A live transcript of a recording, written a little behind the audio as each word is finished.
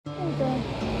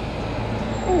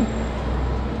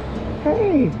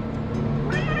Hey!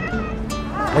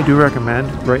 I do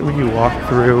recommend, right when you walk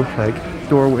through, like,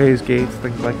 doorways, gates,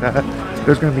 things like that,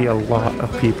 there's going to be a lot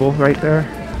of people right there.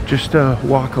 Just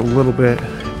walk a little bit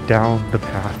down the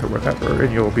path or whatever,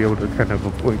 and you'll be able to kind of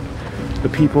avoid the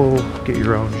people, get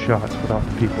your own shots without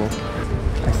the people.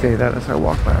 I say that as I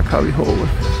walk by a cubby hole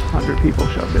with 100 people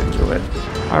shoved into it.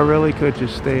 I really could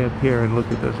just stay up here and look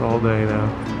at this all day though.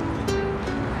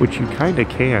 Which you kind of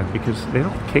can, because they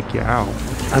don't kick you out.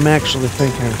 I'm actually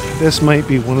thinking this might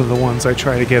be one of the ones I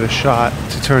try to get a shot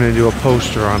to turn into a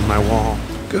poster on my wall.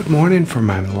 Good morning for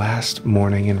my last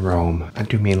morning in Rome. I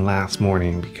do mean last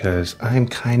morning because I'm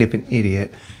kind of an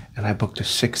idiot and I booked a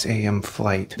 6 a.m.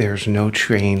 flight. There's no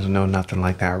trains, no nothing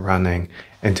like that running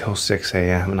until 6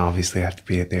 a.m. and obviously I have to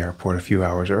be at the airport a few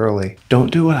hours early.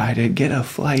 Don't do what I did, get a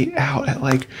flight out at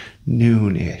like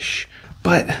noon-ish.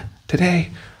 But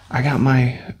today, I got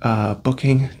my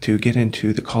booking to get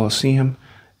into the Colosseum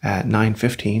at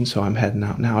 9:15, so I'm heading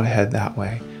out now to head that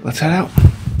way. Let's head out.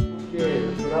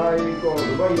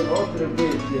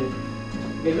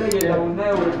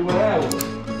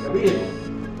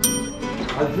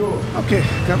 Okay,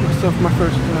 got myself my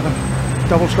first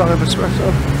double shot of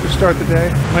espresso to start the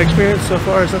day. My experience so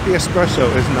far is that the espresso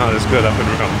is not as good up in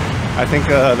Rome. I think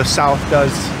the South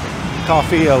does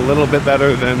coffee a little bit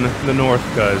better than the North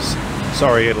does.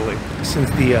 Sorry, Italy. Since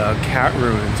the cat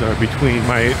ruins are between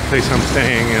my place I'm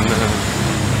staying and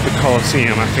the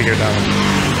Colosseum, I figured I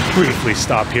would briefly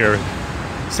stop here and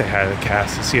say hi to the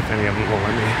cats and see if any of them will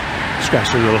let me scratch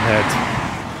their little heads.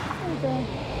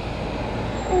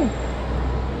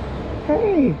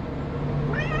 Hey!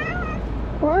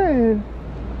 What?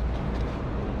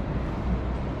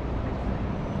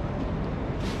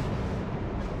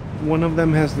 One of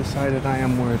them has decided I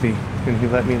am worthy, and he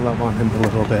let me love on him a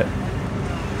little bit.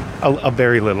 A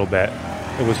very little bit.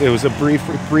 It was a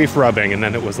brief rubbing, and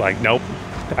then it was like, nope,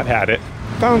 I've had it.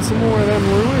 Found some more of them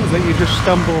ruins that you just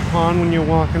stumble upon when you're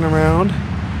walking around.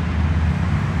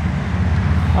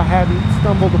 I hadn't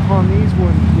stumbled upon these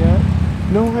ones yet.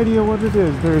 No idea what it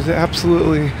is. There's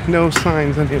absolutely no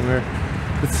signs anywhere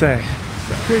that say.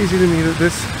 It's crazy to me that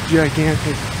this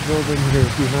gigantic building here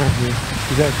behind me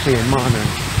is actually a modern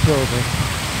building.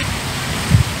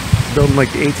 Built in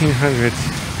like the 1800s,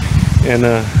 and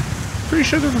pretty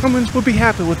sure the Romans would be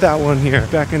happy with that one here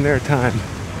back in their time.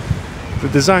 The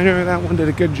designer of that one did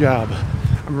a good job.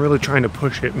 I'm really trying to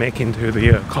push it, make into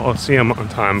the Colosseum on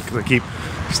time, because I keep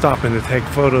stopping to take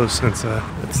photos since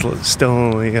it's still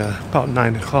only about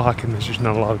 9 o'clock and there's just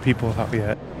not a lot of people out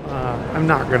yet. I'm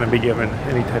not going to be given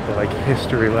any type of like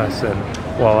history lesson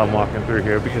while I'm walking through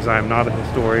here, because I'm not a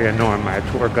historian nor am I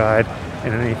a tour guide,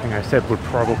 and anything I said would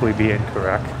probably be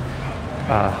incorrect.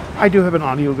 I do have an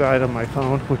audio guide on my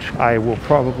phone, which I will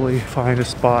probably find a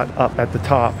spot up at the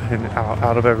top and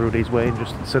out of everybody's way and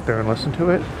just sit there and listen to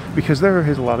it, because there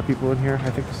is a lot of people in here. I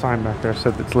think the sign back there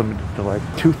said it's limited to like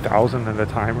 2,000 at a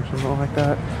time or something like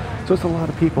that. So it's a lot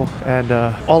of people, and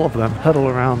all of them huddle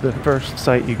around the first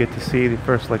site you get to see, the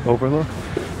first like overlook.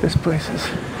 This place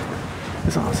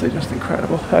is honestly just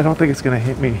incredible. I don't think it's going to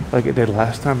hit me like it did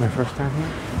last time, my first time here.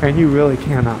 And you really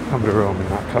cannot come to Rome and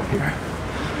not come here.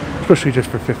 Especially just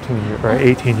for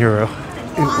 18 euro.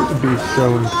 It would be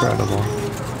so incredible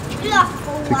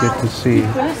to get to see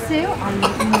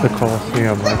the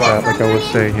Colosseum like that, like I was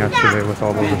saying yesterday, with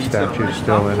all those statues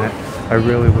still in it. I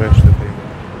really wish that they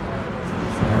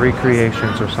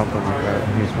recreations or something like that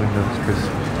in these windows,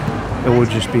 because it would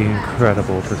just be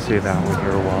incredible to see that when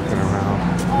you're walking around.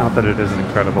 Not that it isn't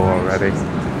incredible already.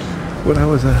 When I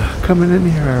was coming in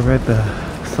here, I read the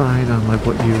sign on like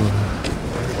what you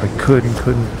like could and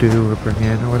couldn't do or bring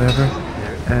in or whatever,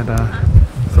 and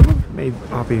some of it made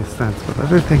obvious sense, but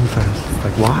other things I was just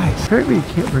like, why? Apparently you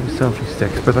can't bring selfie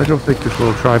sticks, but I don't think this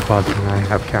little tripod thing I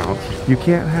have counts. You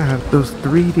can't have those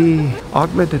 3D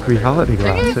augmented reality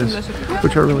glasses,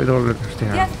 which I really don't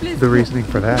understand the reasoning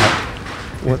for that.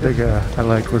 One thing I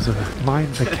liked was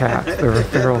mind the cats. They're a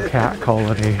feral cat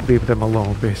colony. Leave them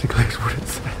alone, basically, is what it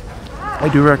said. I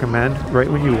do recommend, right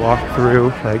when you walk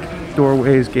through, like,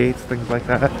 doorways, gates, things like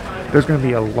that, there's going to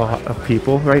be a lot of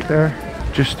people right there.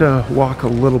 Just walk a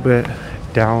little bit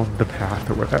down the path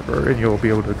or whatever, and you'll be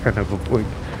able to kind of avoid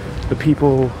the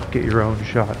people, get your own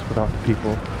shots without the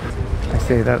people. I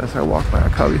say that as I walk by a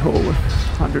cubby hole with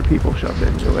 100 people shoved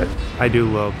into it. I do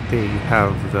love they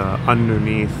have the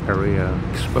underneath area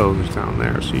exposed down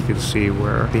there, so you can see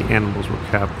where the animals were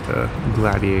kept, the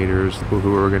gladiators, people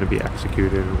who were going to be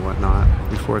executed and whatnot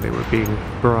before they were being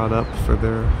brought up for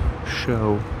their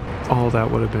show. All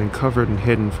that would have been covered and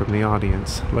hidden from the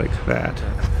audience like that.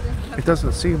 It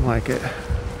doesn't seem like it,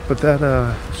 But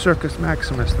that Circus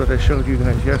Maximus that I showed you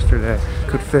guys yesterday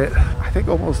could fit, I think,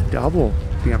 almost double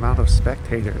the amount of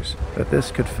spectators that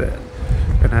this could fit.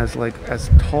 And as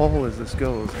tall as this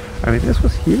goes, I mean, this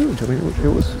was huge. I mean, it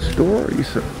was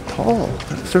stories tall.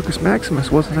 Circus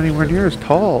Maximus wasn't anywhere near as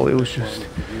tall. It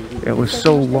was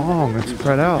so long and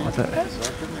spread out that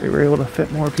they were able to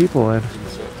fit more people in.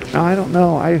 Now, I don't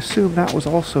know. I assume that was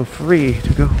also free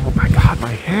to go. Oh my God,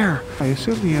 my hair. I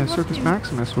assume the Circus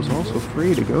Maximus was also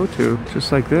free to go to,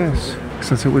 just like this,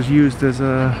 since it was used as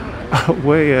a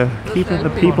way of keeping the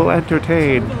people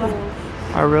entertained.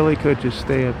 I really could just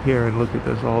stay up here and look at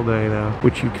this all day now,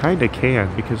 which you kind of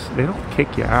can because they don't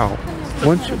kick you out.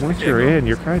 Once you're in,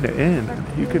 you're kind of in.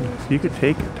 You could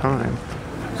take your time.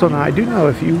 So now I do know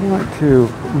if you want to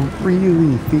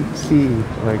really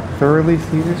thoroughly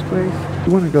see this place,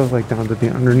 you want to go like down to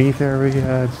the underneath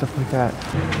area and stuff like that.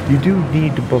 You do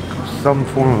need to book some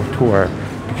form of tour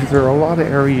because there are a lot of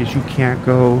areas you can't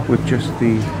go with just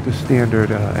the standard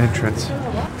entrance.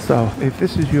 So if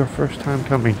this is your first time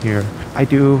coming here, I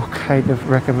do kind of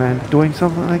recommend doing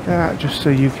something like that just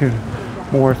so you can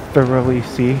more thoroughly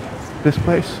see this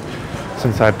place.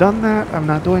 Since I've done that, I'm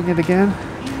not doing it again,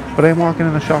 but I'm walking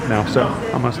in the shop now, so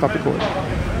I'm gonna stop recording.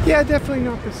 Yeah, definitely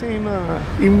not the same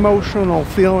emotional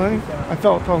feeling I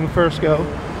felt on the first go,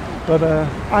 but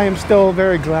I am still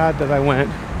very glad that I went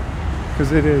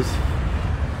because it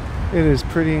is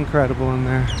pretty incredible in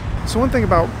there. So one thing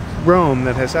about Rome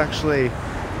that has actually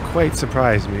quite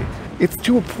surprised me. It's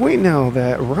to a point now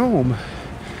that Rome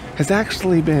has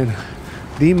actually been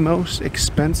the most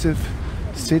expensive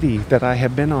city that I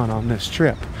have been on this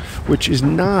trip, which is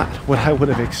not what I would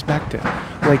have expected.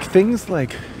 Like things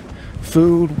like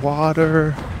food,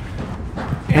 water,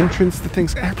 entrance to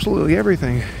things, absolutely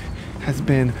everything has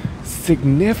been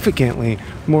significantly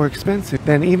more expensive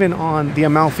than even on the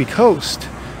Amalfi Coast.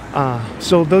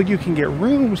 So though you can get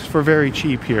rooms for very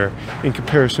cheap here in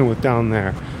comparison with down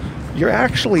there, your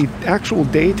actual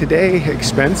day-to-day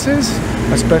expenses,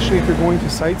 especially if you're going to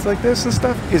sites like this and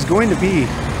stuff, is going to be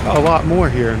a lot more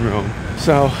here in Rome.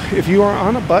 So if you are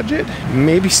on a budget,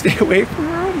 maybe stay away from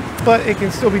Rome, but it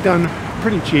can still be done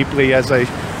pretty cheaply. As I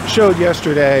showed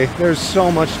yesterday, there's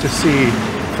so much to see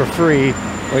for free.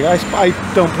 Like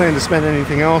I don't plan to spend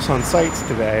anything else on sites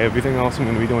today. Everything else I'm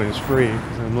going to be doing is free.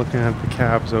 I'm looking at the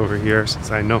cabs over here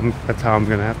since I know that's how I'm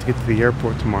going to have to get to the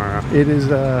airport tomorrow. It is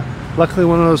luckily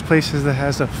one of those places that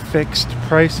has a fixed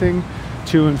pricing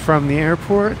to and from the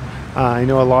airport. I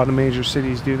know a lot of major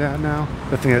cities do that now.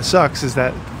 The thing that sucks is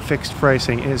that fixed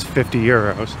pricing is 50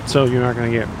 euros. So you're not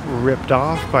going to get ripped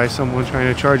off by someone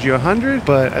trying to charge you 100,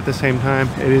 but at the same time,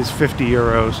 it is 50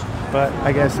 euros. But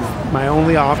I guess it's my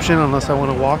only option unless I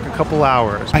want to walk a couple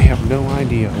hours. I have no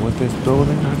idea what this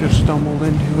building I just stumbled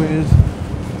into is,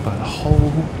 but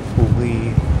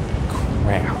holy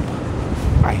crap.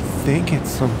 I think it's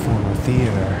some form of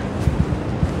theater,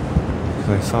 because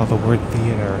I saw the word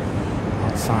theater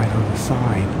outside on the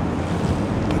sign.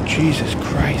 But Jesus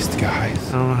Christ,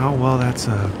 guys. I don't know how well that's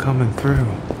coming through.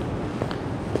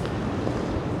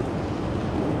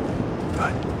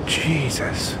 But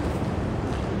Jesus.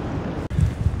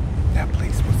 That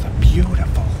place was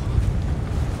beautiful.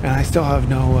 And I still have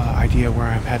no idea where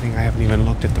I'm heading. I haven't even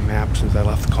looked at the map since I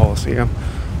left the Colosseum.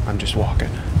 I'm just walking.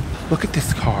 Look at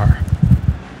this car.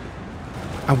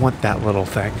 I want that little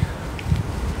thing.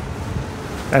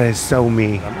 That is so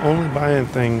me. I'm only buying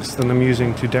things that I'm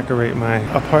using to decorate my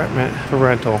apartment for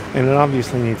rental. And it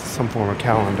obviously needs some form of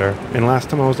calendar. And last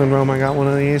time I was in Rome, I got one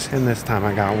of these. And this time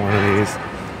I got one of these.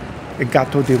 Il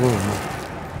Gatto di Roma.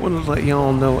 Wanted to let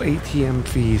y'all know ATM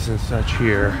fees and such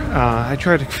here. I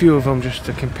tried a few of them just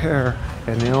to compare.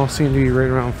 And they all seem to be right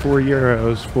around 4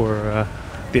 euros for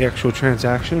the actual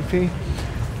transaction fee.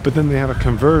 But then they have a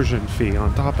conversion fee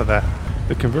on top of that.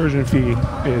 The conversion fee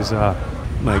is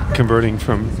like converting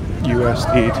from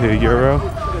USD to Euro,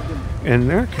 and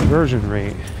their conversion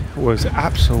rate was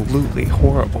absolutely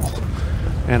horrible.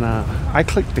 And I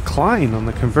clicked decline on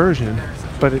the conversion,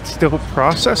 but it still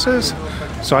processes.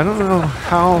 So I don't know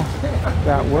how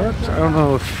that works. I don't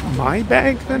know if my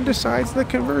bank then decides the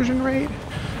conversion rate.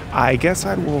 I guess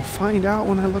I will find out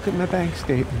when I look at my bank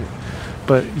statement.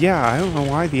 But yeah, I don't know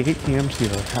why the ATMs here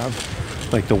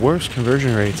have like the worst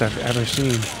conversion rates I've ever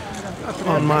seen.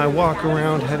 On my walk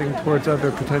around heading towards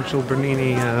other potential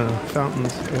Bernini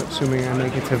fountains, assuming I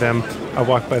make it to them, I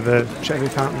walk by the Trevi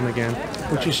Fountain again,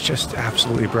 which is just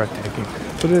absolutely breathtaking.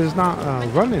 But it is not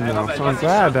running now, so I'm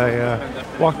glad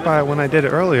I walked by it when I did it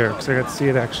earlier, because I got to see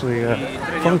it actually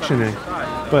functioning.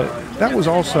 But that was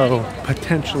also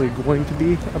potentially going to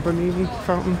be a Bernini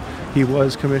fountain. He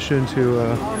was commissioned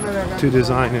to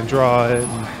design and draw it.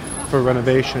 And for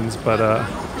renovations, but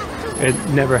it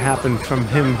never happened from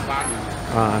him.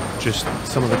 Just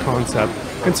some of the concept,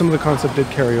 and some of the concept did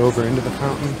carry over into the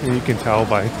fountain, and you can tell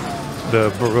by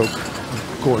the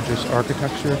Baroque, gorgeous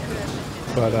architecture.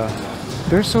 But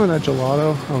there's some of that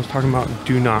gelato I was talking about.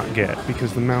 Do not get,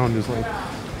 because the mound is like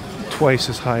twice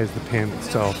as high as the pan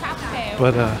itself.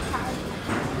 But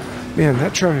man,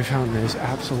 that Trevi Fountain is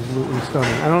absolutely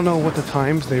stunning. I don't know what the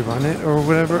times they run it or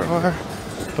whatever are,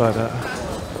 but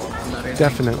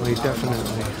definitely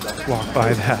walk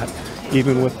by that.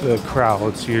 Even with the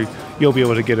crowds, you'll be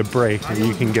able to get a break and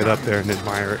you can get up there and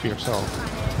admire it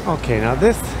yourself. Okay, now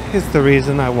this is the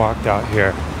reason I walked out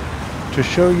here. To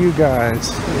show you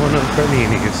guys one of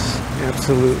Bernini's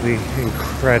absolutely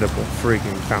incredible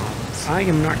freaking fountains. I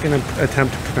am not going to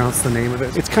attempt to pronounce the name of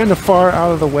it. It's kind of far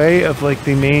out of the way of like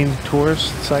the main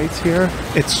tourist sites here.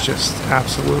 It's just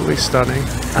absolutely stunning.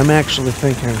 I'm actually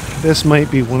thinking this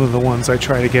might be one of the ones I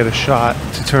try to get a shot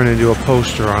to turn into a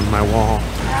poster on my wall.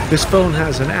 This phone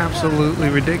has an absolutely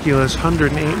ridiculous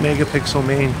 108 megapixel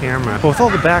main camera. But with all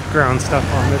the background stuff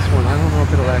on this one, I don't know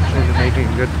if it'll actually be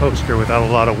making a good poster without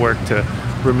a lot of work to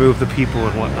remove the people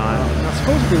and whatnot. Now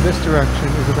supposedly this direction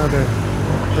is another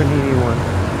Bernini one.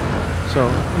 So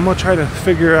I'm gonna try to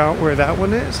figure out where that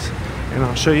one is, and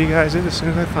I'll show you guys it as soon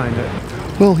as I find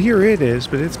it. Well, here it is,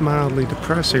 but it's mildly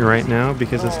depressing right now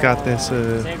because it's got this,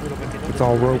 it's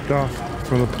all roped off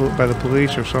from by the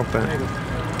police or something.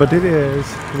 But it is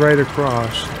right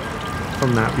across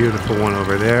from that beautiful one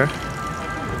over there.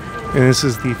 And this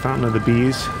is the Fountain of the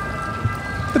Bees.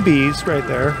 The bees right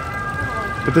there.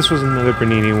 But this was another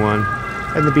Bernini one.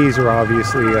 And the bees are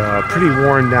obviously pretty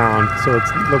worn down, so it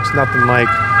looks nothing like,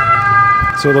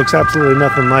 so it looks absolutely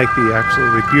nothing like the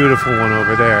absolutely beautiful one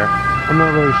over there. I'm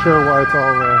not really sure why it's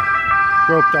all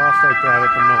roped off like that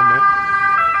at the moment.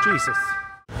 Jesus.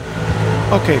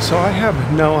 Okay, so I have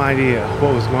no idea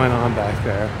what was going on back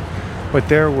there, but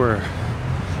there were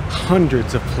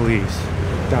hundreds of police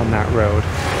down that road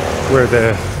where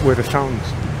the fountain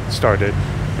started,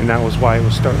 and that was why it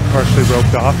was partially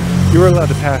roped off. You were allowed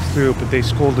to pass through, but they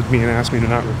scolded me and asked me to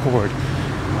not record.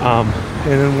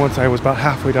 And then once I was about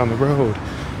halfway down the road,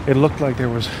 it looked like there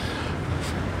was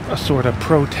a sort of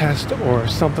protest or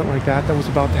something like that was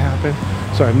about to happen.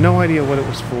 So I have no idea what it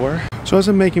was for. So as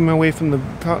I'm making my way from the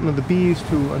Fountain of the Bees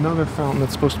to another fountain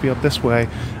that's supposed to be up this way,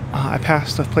 I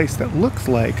passed a place that looks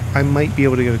like I might be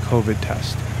able to get a COVID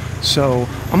test. So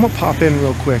I'm gonna pop in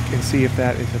real quick and see if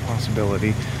that is a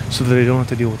possibility so that I don't have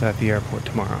to deal with that at the airport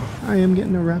tomorrow. I am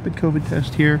getting a rapid COVID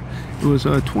test here. It was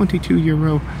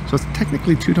 €22, so it's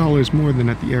technically $2 more than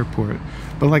at the airport.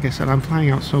 But like I said, I'm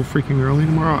flying out so freaking early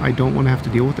tomorrow, I don't want to have to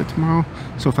deal with it tomorrow.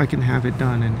 So if I can have it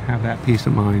done and have that peace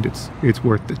of mind, it's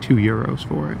worth the €2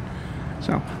 for it.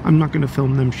 So I'm not going to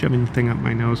film them shoving the thing up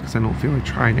my nose because I don't feel like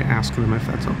trying to ask them if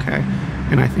that's okay.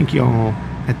 And I think y'all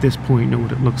at this point know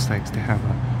what it looks like to have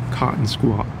a cotton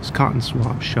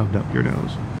swab shoved up your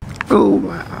nose. Oh,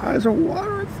 my eyes are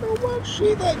watering so much.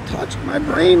 She like touched my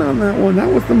brain on that one.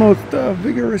 That was the most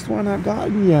vigorous one I've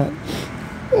gotten yet.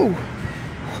 Oh,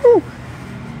 oh.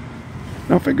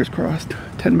 Now fingers crossed.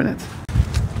 10 minutes.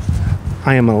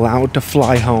 I am allowed to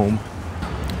fly home.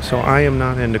 So I am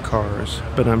not into cars,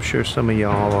 but I'm sure some of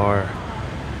y'all are.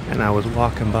 And I was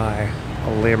walking by a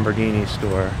Lamborghini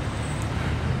store.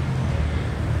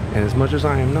 And as much as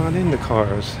I am not into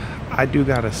cars, I do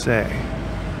gotta say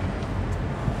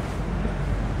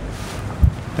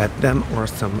that them are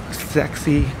some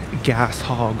sexy gas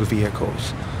hog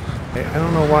vehicles. I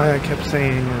don't know why I kept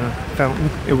saying fountain.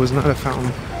 It was not a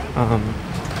fountain.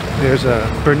 There's a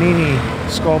Bernini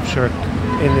sculpture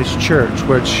in this church,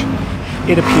 which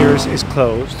it appears is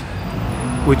closed,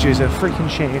 which is a freaking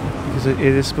shame because it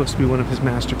is supposed to be one of his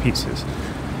masterpieces.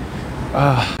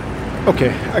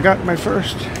 Okay, I got my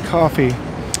first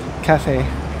cafe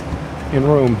in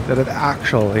Rome that I've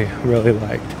actually really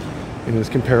liked, and it's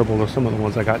comparable to some of the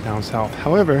ones I got down south.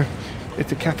 However,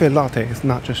 it's a cafe latte, it's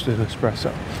not just an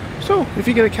espresso. So if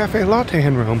you get a cafe latte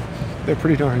in Rome, they're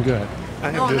pretty darn good.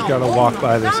 I have just got to walk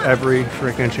by this every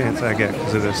freaking chance I get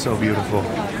because it is so beautiful,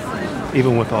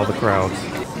 even with all the crowds.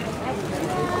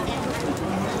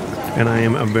 And I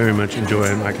am very much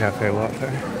enjoying my cafe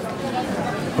latte.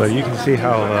 But you can see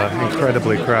how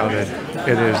incredibly crowded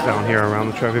it is down here around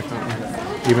the Trevi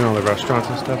Fountain, even all the restaurants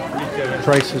and stuff.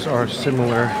 Prices are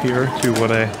similar here to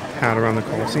what I had around the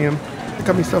Colosseum. I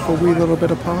got myself a wee little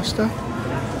bit of pasta.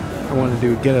 I wanted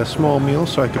to get a small meal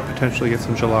so I could potentially get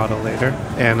some gelato later.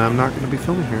 And I'm not going to be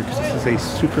filming here because this is a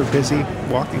super busy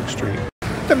walking street.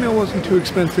 The meal wasn't too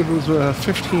expensive. It was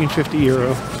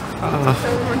 €15.50.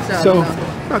 So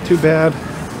not too bad.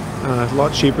 A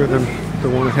lot cheaper than the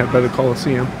one I had by the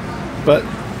Colosseum. But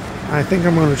I think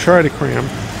I'm going to try to cram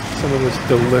some of this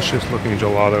delicious looking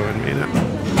gelato in me now.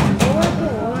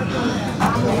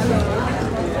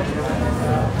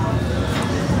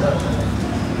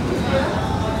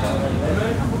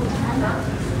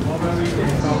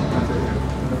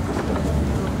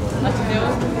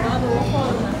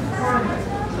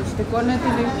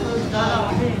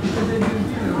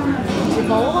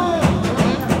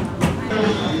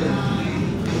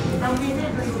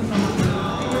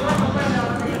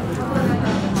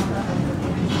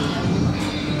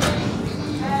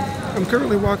 I'm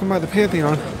currently walking by the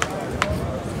Pantheon,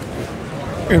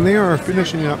 and they are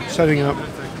finishing up, setting up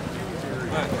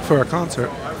for a concert.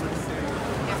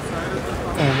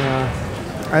 And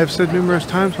I have said numerous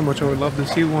times how much I would love to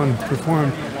see one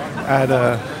perform at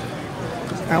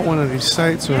one of these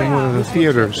sites or in one of the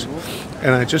theaters.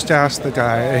 And I just asked the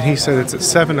guy, and he said it's at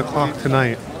 7 o'clock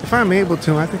tonight. If I'm able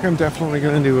to, I think I'm definitely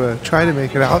going to try to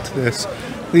make it out to this,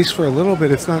 at least for a little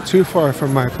bit. It's not too far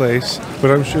from my place, but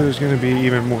I'm sure there's going to be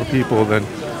even more people than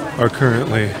are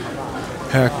currently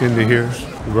packed into here.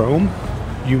 Rome,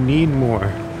 you need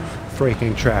more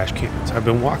freaking trash cans. I've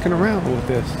been walking around with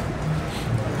this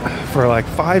for like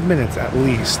 5 minutes at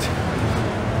least,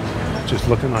 just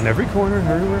looking on every corner and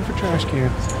everywhere for trash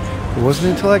cans. It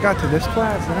wasn't until I got to this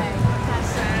plaza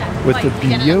with the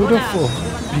beautiful,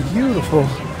 beautiful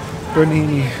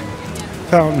Bernini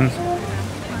fountain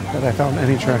that I found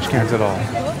any trash cans at all.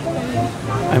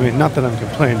 I mean, not that I'm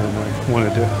complaining, I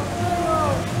wanted to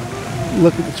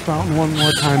look at this fountain one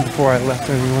more time before I left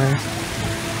anyway.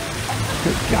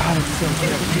 But God, it's so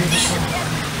beautiful.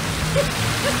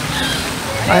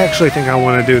 I actually think I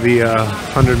want to do the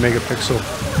 100 megapixel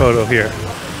photo here.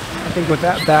 I think with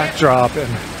that backdrop and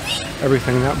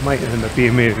everything, that might end up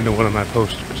being made into one of my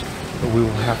posters, but we will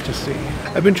have to see.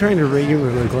 I've been trying to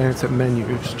regularly glance at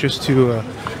menus just to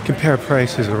compare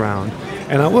prices around,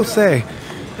 and I will say,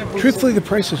 truthfully, the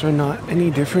prices are not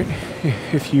any different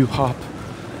if you hop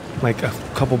like a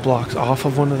couple blocks off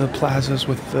of one of the plazas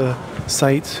with the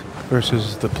sites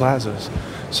versus the plazas.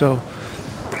 So,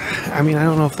 I mean, I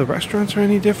don't know if the restaurants are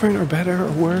any different or better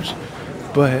or worse,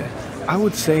 but I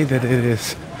would say that it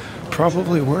is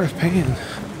probably worth paying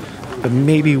the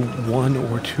maybe 1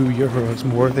 or 2 euros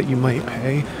more that you might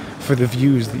pay for the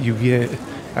views that you get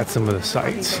at some of the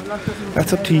sites.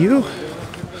 That's up to you.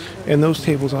 And those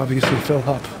tables obviously fill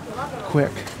up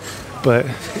quick. But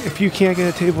if you can't get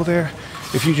a table there,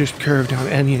 if you just curve down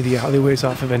any of the alleyways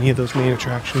off of any of those main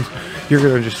attractions, you're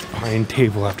going to just find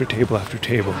table after table after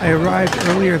table. I arrived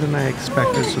earlier than I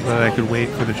expected so that I could wait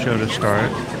for the show to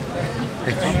start.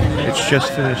 It's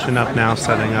just finishing up now,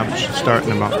 setting up. It should start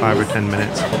in about 5 or 10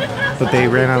 minutes. But they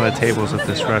ran out of tables at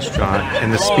this restaurant,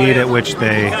 and the speed at which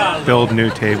they build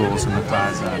new tables in the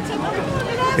plaza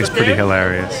is pretty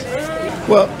hilarious.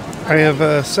 Well, I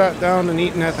have sat down and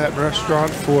eaten at that restaurant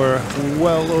for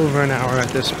well over an hour at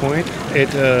this point.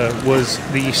 It was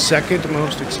the second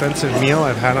most expensive meal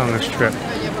I've had on this trip,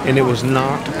 and it was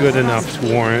not good enough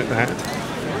to warrant that.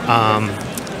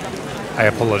 I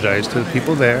apologize to the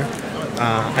people there.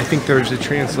 I think there's a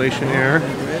translation error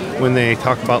when they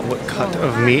talk about what cut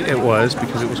of meat it was,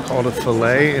 because it was called a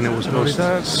fillet, and it was most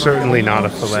certainly not a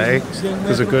fillet,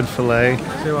 because a good fillet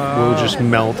will just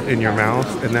melt in your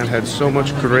mouth, and that had so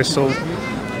much gristle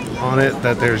on it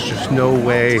that there's just no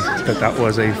way that that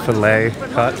was a fillet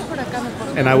cut,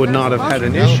 and I would not have had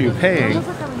an issue paying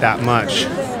that much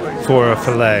for a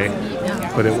fillet,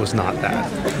 but it was not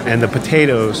that. And the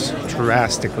potatoes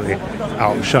drastically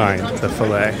outshined the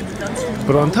fillet.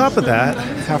 But on top of that,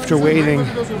 after waiting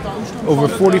over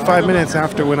 45 minutes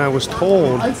after when I was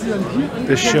told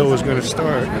this show was going to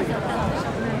start,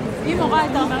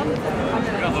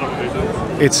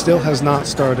 it still has not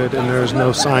started, and there is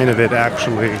no sign of it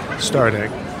actually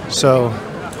starting. So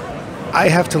I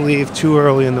have to leave too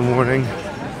early in the morning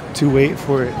to wait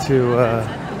for it to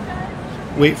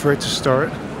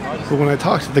start. But when I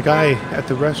talked to the guy at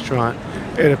the restaurant,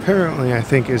 it apparently, I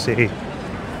think, is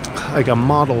like a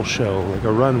model show, like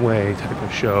a runway type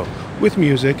of show with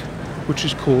music, which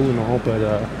is cool and all, but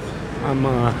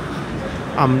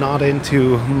I'm not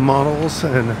into models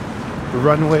and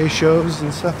runway shows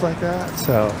and stuff like that.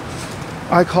 So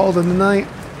I called in the night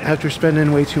after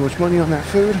spending way too much money on that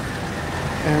food,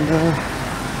 and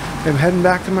I'm heading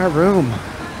back to my room.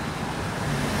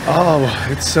 Oh,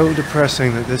 it's so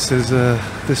depressing that this is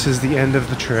the end of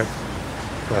the trip,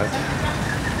 but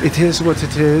it is what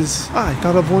it is. I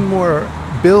thought of one more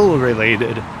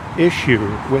bill-related issue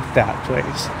with that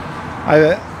place.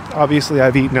 Obviously,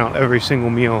 I've eaten out every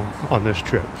single meal on this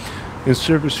trip, and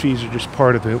service fees are just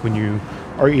part of it when you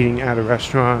are eating at a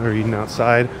restaurant or eating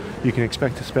outside. you can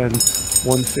expect to spend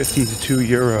 150 to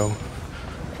 €2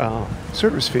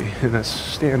 service fee, and that's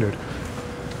standard.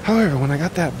 However, when I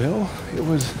got that bill, it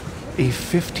was a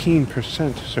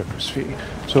 15% service fee.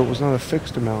 So it was not a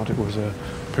fixed amount, it was a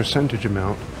percentage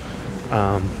amount,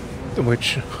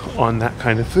 which on that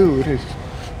kind of food is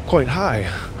quite high.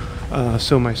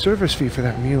 So my service fee for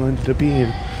that meal ended up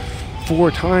being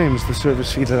 4 times the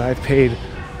service fee that I've paid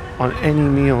on any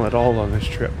meal at all on this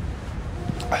trip.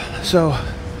 So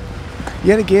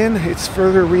yet again, it's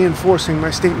further reinforcing my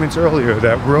statements earlier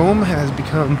that Rome has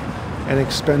become an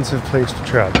expensive place to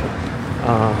travel.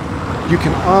 You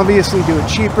can obviously do it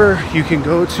cheaper. You can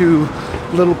go to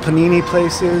little panini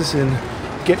places and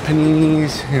get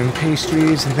paninis and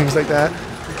pastries and things like that.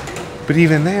 But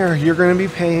even there, you're going to be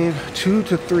paying 2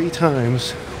 to 3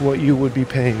 times what you would be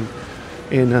paying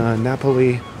in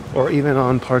Napoli or even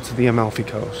on parts of the Amalfi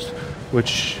Coast,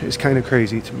 which is kind of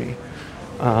crazy to me.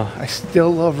 I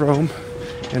still love Rome,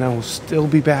 and I will still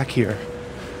be back here,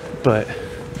 but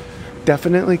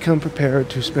definitely come prepared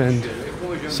to spend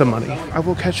some money. I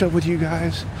will catch up with you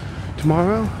guys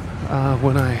tomorrow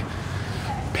when I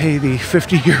pay the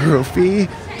 €50 fee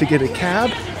to get a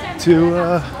cab to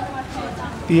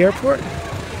the airport.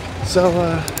 So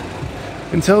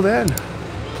until then,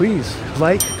 please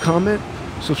like, comment,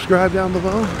 subscribe down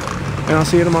below, and I'll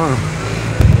see you tomorrow.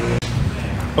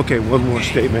 Okay, one more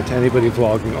statement to anybody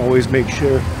vlogging. Always make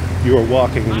sure you are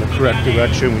walking in the correct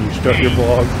direction when you start your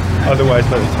vlog. Otherwise,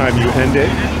 by the time you end it,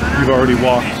 you've already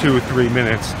walked 2 or 3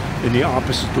 minutes in the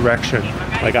opposite direction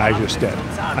like I just did.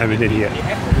 I'm an idiot.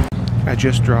 I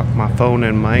just dropped my phone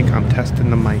and mic. I'm testing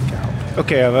the mic out.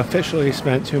 Okay, I've officially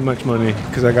spent too much money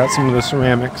because I got some of the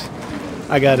ceramics.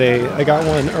 I got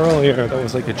one earlier that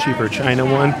was like a cheaper China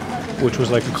one, which was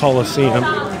like a Colosseum.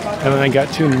 And then I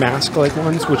got 2 mask-like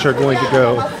ones, which are going to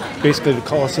go basically the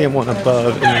Colosseum one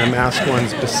above and then the mask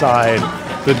ones beside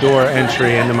the door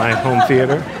entry into my home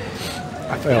theater.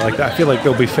 I feel like that. I feel like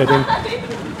they'll be fitting,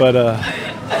 but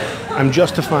I'm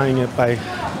justifying it by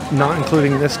not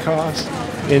including this cost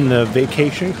in the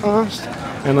vacation cost,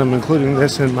 and I'm including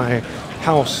this in my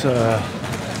house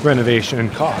renovation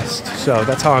cost. So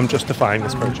that's how I'm justifying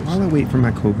this purchase. While I wait for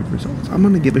my COVID results, I'm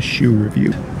going to give a shoe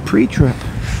review. Pre-trip,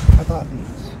 I bought these.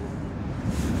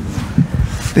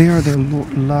 They are the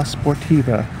La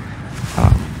Sportiva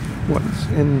ones,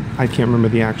 and I can't remember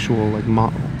the actual like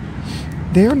model.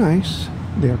 They are nice.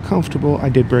 They are comfortable. I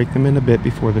did break them in a bit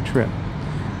before the trip.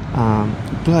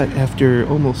 But after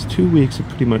almost 2 weeks of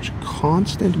pretty much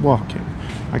constant walking,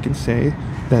 I can say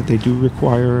that they do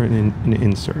require an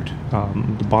insert.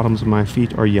 The bottoms of my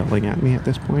feet are yelling at me at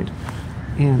this point,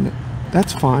 and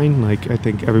that's fine. Like, I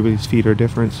think everybody's feet are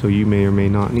different, so you may or may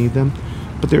not need them.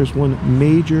 But there's one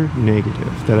major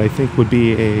negative that I think would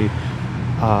be a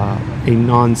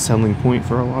non-selling point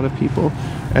for a lot of people.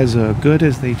 As good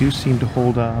as they do seem to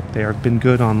hold up, they have been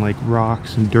good on like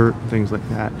rocks and dirt and things like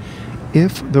that.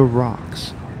 If the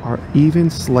rocks are even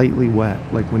slightly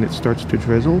wet, like when it starts to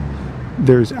drizzle,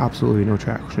 there's absolutely no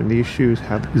traction. These shoes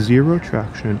have 0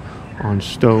 traction on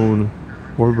stone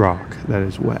or rock that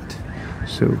is wet.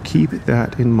 So keep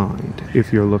that in mind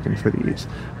if you're looking for these.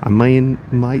 I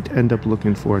might end up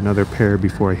looking for another pair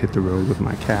before I hit the road with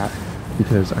my cat,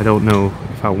 because I don't know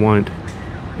if I want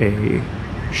a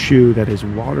shoe that is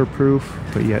waterproof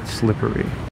but yet slippery.